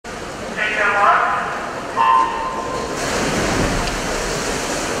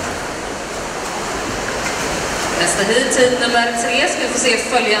Nästa hit, tid nummer 3, ska vi få se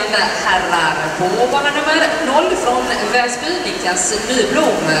följande herrar. På bana nummer 0 från Väsby, Niklas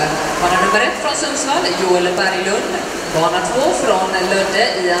Nyblom. Bana nummer 1 från Sundsvall, Joel Berglund. Bana 2 från Lödde,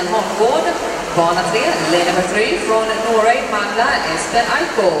 Ian Holmgård. Bana 3, lane nummer 3 från Norway, Magda Espen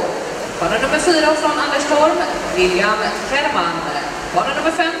Aiko. Bana nummer 4 från Anderstorm, William Herman. Bana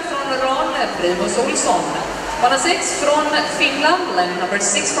nummer 5 från Ron, Primus Olsson. Bana 6 från Finland, lane number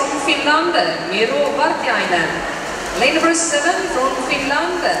 6 från Finland, Miro Vartiainen. Lane number 7 från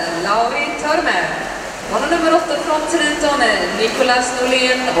Finland, Lauri Törmer. Bana nummer 8 från Triton, Nicolas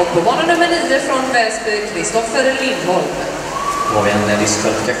Norlén. Och på bana nummer 9 från Väsby, Kristoffer Lindholm. Då har vi en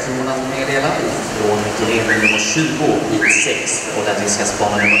diskvalifikation att meddela från gren nummer 20 hit 6 och där diskas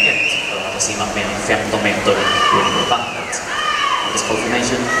bana nummer 1 för att ha simmat mer än 15 meter under vattnet.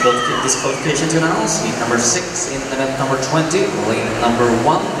 Disqualification to announce. Heat number 6 in event number 20. Lane number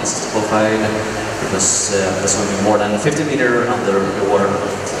 1 is disqualified because swimming more than 50 meters under the water.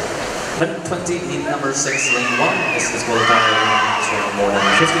 Event 20, heat number 6, lane 1 is disqualified swimming more than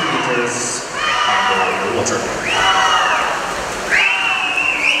 50 meters under the water.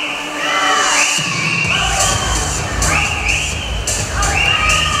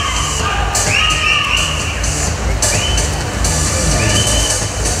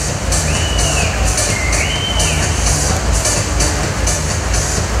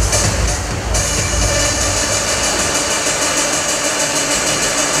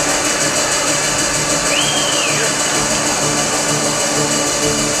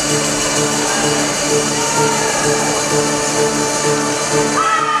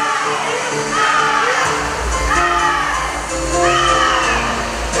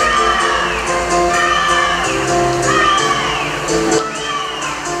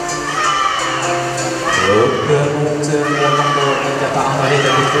 Detta andra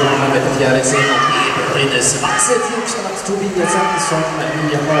heter vi 200 meter fjärde sen och Brynäs-Matset Fjogstad Tobiassen som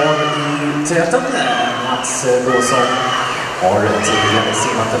vi har i täten. Mats då som har tidigare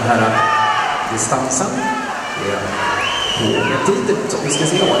simmat den här distansen. Det är på en tid som vi ska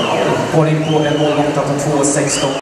se. Går in på en målgång på 2.16.